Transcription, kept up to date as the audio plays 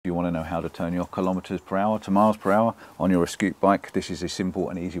you want to know how to turn your kilometers per hour to miles per hour on your Scoot bike, this is a simple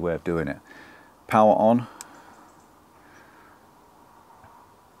and easy way of doing it. Power on.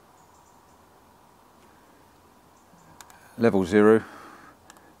 Level 0,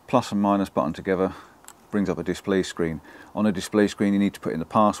 plus and minus button together, brings up a display screen. On a display screen you need to put in the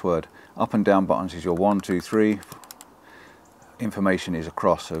password. Up and down buttons is your 1, 2, 3. Information is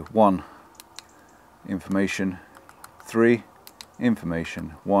across, so 1, information, 3,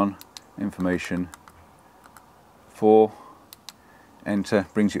 information, 1, information, 4, enter,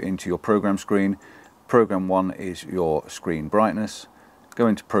 brings you into your program screen. Program 1 is your screen brightness. Go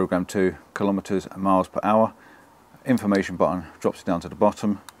into program 2, kilometers and miles per hour. Information button drops it down to the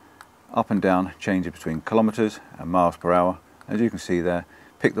bottom. Up and down change it between kilometers and miles per hour. As you can see there,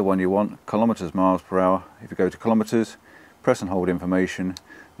 pick the one you want, kilometers, miles per hour. If you go to kilometers, press and hold information,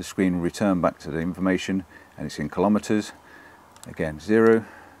 the screen will return back to the information and it's in kilometers. Again, 0,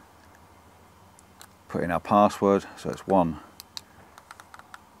 put in our password, so it's 1,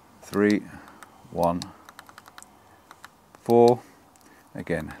 3, 1, 4.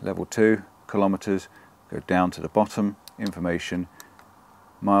 Again, level 2, kilometers, go down to the bottom, information,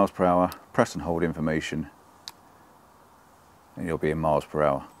 miles per hour, press and hold information, and you'll be in miles per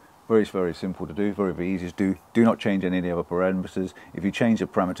hour. Very simple to do, very easy to do. Do not change any of the other parameters. If you change the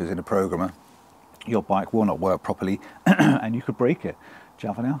parameters in the programmer, your bike will not work properly and you could break it.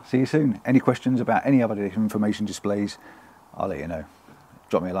 Ciao for now, see you soon. Any questions about any other information displays, I'll let you know.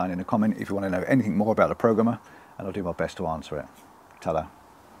 Drop me a line in a comment if you want to know anything more about the programmer and I'll do my best to answer it. Ta-da.